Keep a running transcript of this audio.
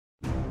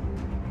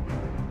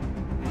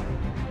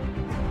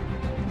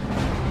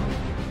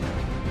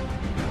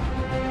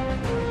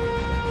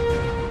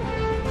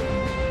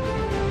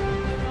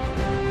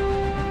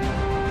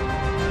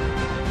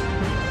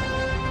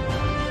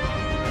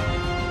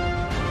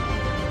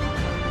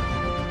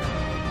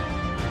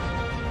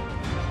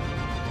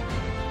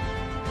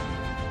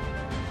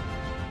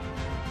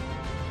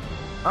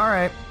All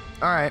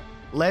right.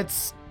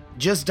 Let's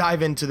just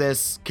dive into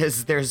this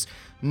because there's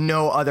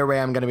no other way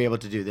I'm going to be able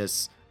to do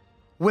this.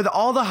 With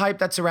all the hype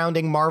that's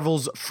surrounding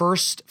Marvel's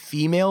first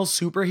female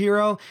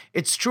superhero,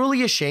 it's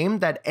truly a shame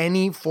that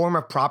any form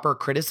of proper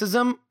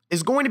criticism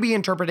is going to be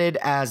interpreted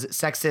as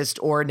sexist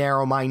or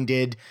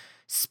narrow-minded,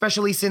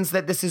 especially since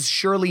that this is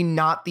surely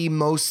not the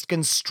most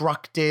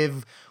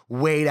constructive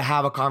way to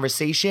have a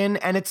conversation,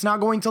 and it's not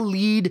going to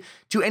lead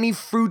to any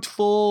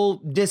fruitful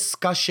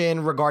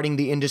discussion regarding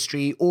the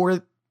industry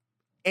or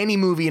any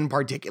movie in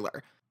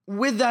particular.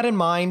 With that in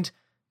mind,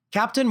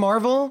 Captain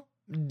Marvel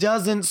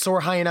doesn't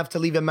soar high enough to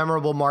leave a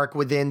memorable mark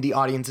within the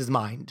audience's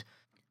mind,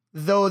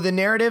 though the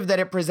narrative that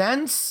it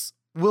presents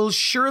will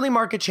surely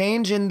mark a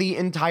change in the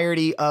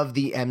entirety of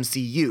the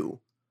MCU.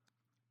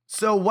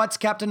 So what's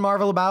Captain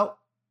Marvel about?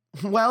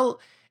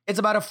 Well, it's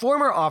about a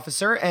former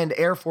officer and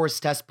Air Force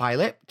test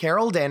pilot,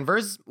 Carol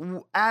Danvers,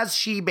 as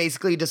she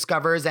basically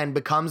discovers and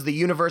becomes the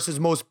universe's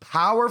most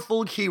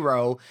powerful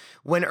hero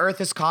when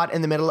Earth is caught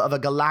in the middle of a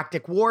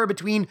galactic war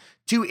between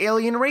two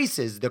alien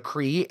races, the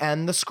Kree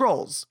and the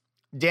Skrulls.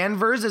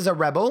 Danvers is a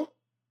rebel,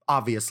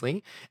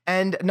 obviously,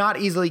 and not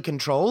easily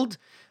controlled,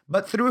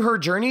 but through her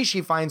journey,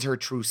 she finds her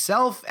true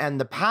self and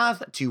the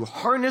path to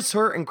harness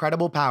her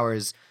incredible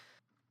powers.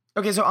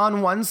 Okay, so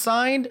on one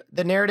side,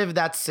 the narrative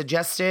that's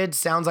suggested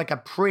sounds like a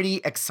pretty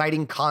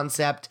exciting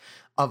concept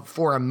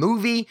for a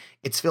movie.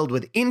 It's filled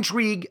with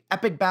intrigue,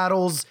 epic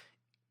battles,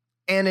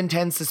 and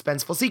intense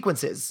suspenseful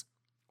sequences.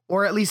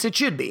 Or at least it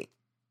should be.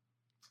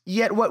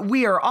 Yet what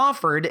we are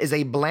offered is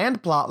a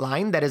bland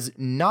plotline that is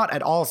not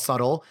at all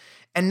subtle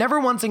and never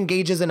once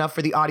engages enough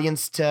for the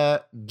audience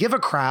to give a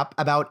crap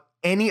about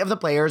any of the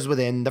players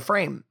within the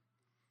frame.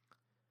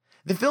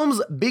 The film's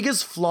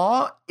biggest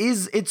flaw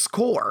is its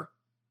core.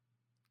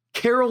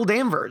 Carol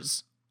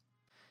Danvers.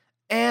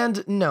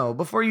 And no,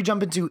 before you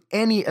jump into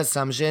any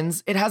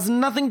assumptions, it has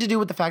nothing to do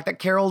with the fact that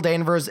Carol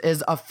Danvers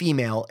is a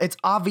female. It's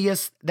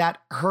obvious that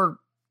her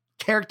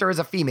character is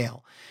a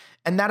female,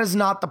 and that is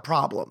not the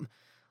problem.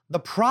 The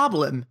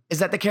problem is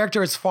that the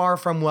character is far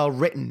from well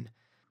written.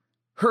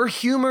 Her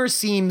humor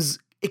seems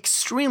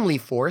extremely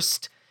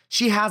forced.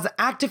 She has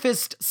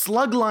activist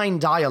slugline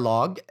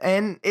dialogue,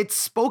 and it's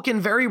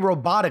spoken very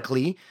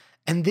robotically,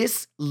 and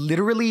this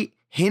literally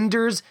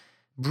hinders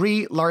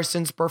Brie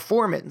Larson's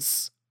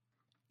performance.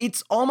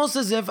 It's almost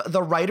as if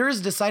the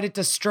writers decided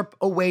to strip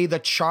away the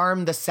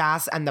charm, the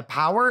sass, and the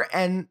power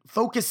and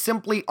focus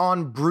simply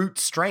on brute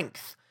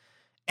strength.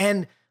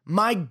 And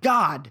my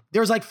God,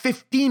 there's like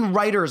 15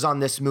 writers on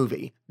this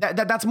movie.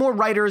 That's more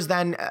writers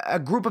than a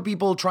group of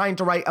people trying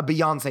to write a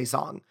Beyonce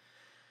song.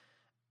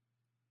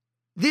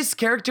 This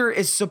character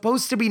is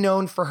supposed to be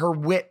known for her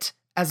wit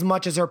as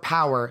much as her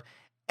power,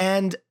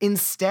 and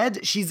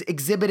instead she's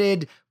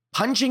exhibited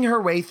punching her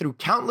way through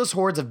countless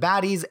hordes of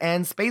baddies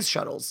and space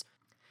shuttles.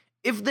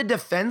 If the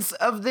defense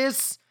of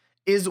this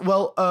is,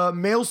 well,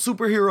 male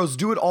superheroes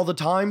do it all the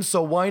time,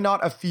 so why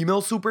not a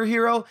female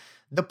superhero?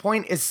 The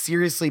point is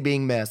seriously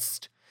being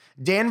missed.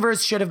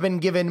 Danvers should have been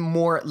given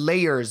more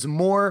layers,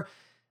 more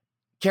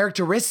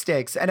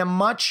characteristics, and a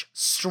much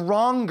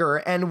stronger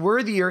and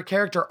worthier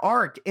character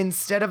arc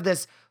instead of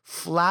this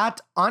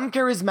flat,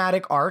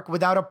 uncharismatic arc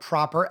without a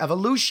proper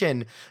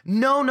evolution.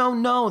 No.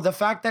 The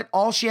fact that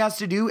all she has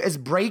to do is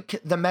break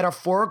the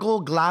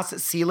metaphorical glass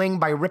ceiling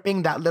by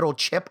ripping that little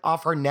chip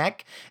off her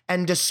neck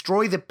and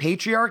destroy the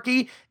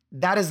patriarchy,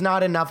 that is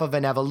not enough of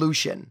an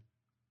evolution.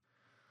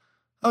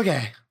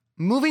 Okay,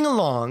 moving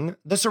along,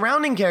 the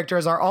surrounding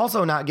characters are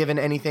also not given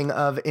anything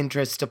of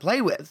interest to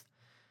play with.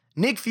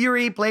 Nick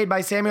Fury, played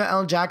by Samuel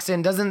L.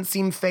 Jackson, doesn't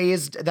seem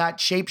fazed that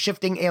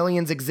shape-shifting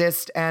aliens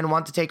exist and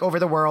want to take over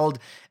the world,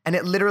 and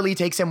it literally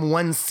takes him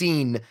one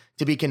scene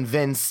to be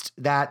convinced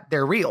that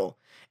they're real.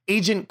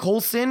 Agent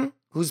Coulson,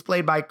 who's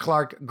played by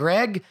Clark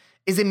Gregg,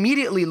 is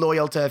immediately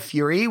loyal to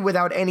Fury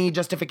without any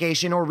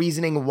justification or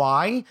reasoning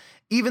why,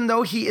 even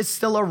though he is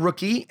still a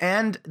rookie,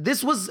 and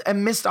this was a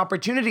missed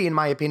opportunity, in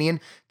my opinion,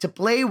 to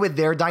play with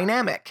their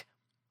dynamic.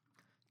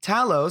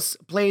 Talos,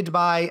 played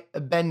by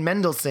Ben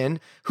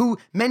Mendelsohn, who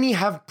many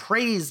have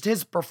praised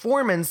his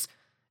performance,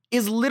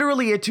 is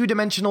literally a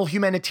two-dimensional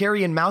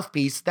humanitarian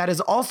mouthpiece that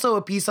is also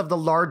a piece of the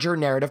larger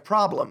narrative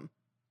problem.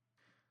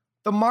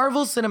 The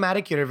Marvel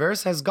Cinematic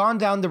Universe has gone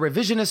down the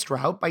revisionist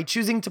route by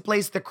choosing to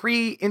place the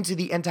Kree into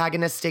the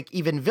antagonistic,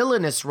 even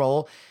villainous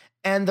role,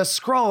 and the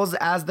Skrulls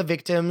as the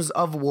victims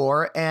of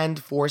war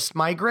and forced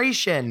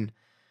migration.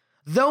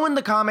 Though in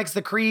the comics,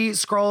 the Kree,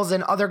 Skrulls,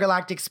 and other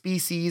galactic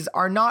species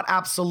are not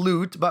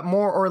absolute, but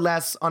more or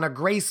less on a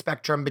gray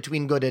spectrum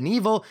between good and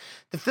evil,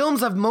 the films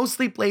have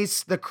mostly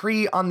placed the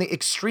Kree on the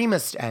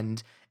extremist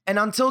end, and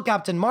until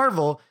Captain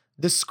Marvel,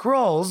 the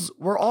Skrulls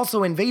were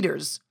also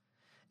invaders.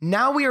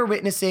 Now we are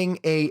witnessing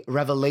a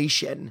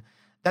revelation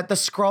that the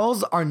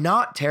Skrulls are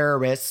not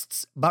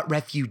terrorists, but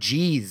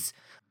refugees.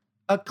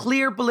 A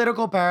clear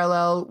political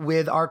parallel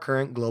with our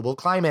current global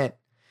climate.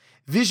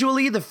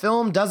 Visually, the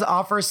film does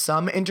offer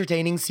some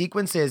entertaining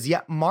sequences,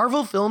 yet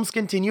Marvel films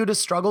continue to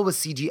struggle with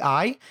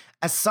CGI,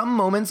 as some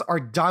moments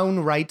are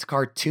downright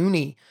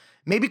cartoony.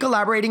 maybe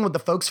collaborating with the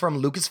folks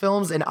from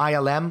Lucasfilms and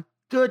ILM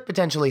could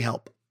potentially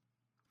help.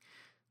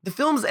 The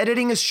film's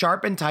editing is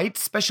sharp and tight,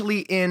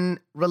 especially in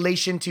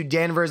relation to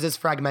Danvers'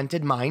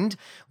 fragmented mind.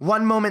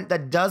 One moment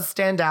that does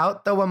stand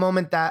out, though a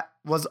moment that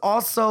was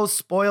also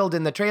spoiled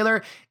in the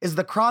trailer, is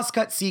the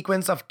cross-cut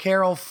sequence of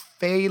Carol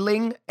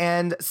failing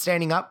and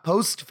standing up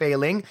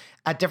post-failing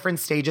at different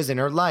stages in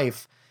her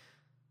life.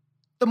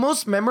 The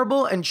most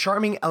memorable and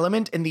charming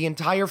element in the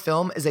entire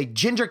film is a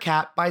ginger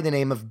cat by the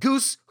name of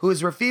Goose, who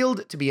is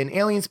revealed to be an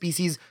alien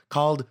species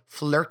called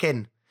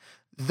Flurkin.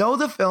 Though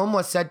the film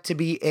was said to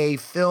be a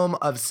film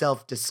of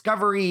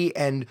self-discovery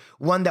and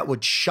one that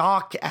would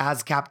shock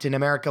as Captain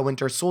America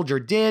Winter Soldier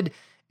did,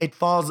 it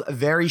falls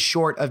very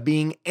short of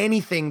being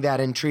anything that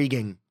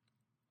intriguing.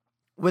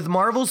 With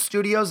Marvel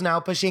Studios now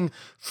pushing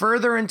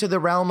further into the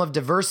realm of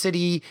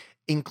diversity,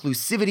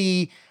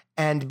 inclusivity,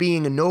 and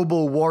being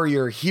noble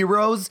warrior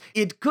heroes,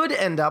 it could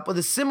end up with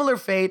a similar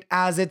fate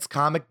as its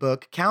comic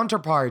book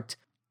counterpart.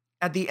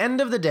 At the end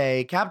of the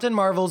day, Captain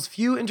Marvel's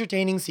few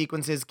entertaining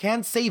sequences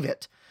can save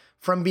it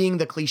from being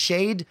the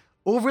cliched,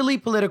 overly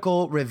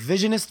political,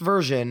 revisionist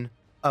version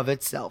of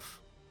itself.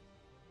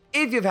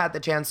 If you've had the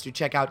chance to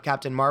check out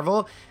Captain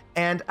Marvel,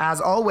 and as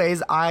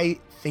always, I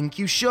think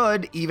you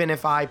should, even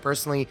if I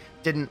personally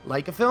didn't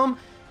like a film,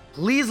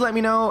 please let me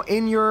know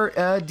in your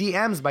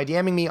DMs by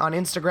DMing me on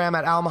Instagram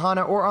at Al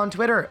Mahana or on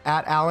Twitter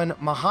at Alan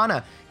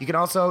Mahana. You can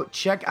also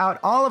check out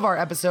all of our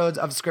episodes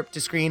of Script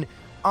to Screen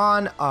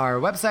on our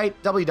website,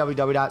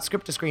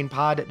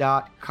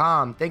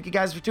 www.scripttoscreenpod.com. Thank you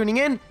guys for tuning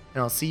in, and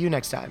I'll see you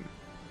next time.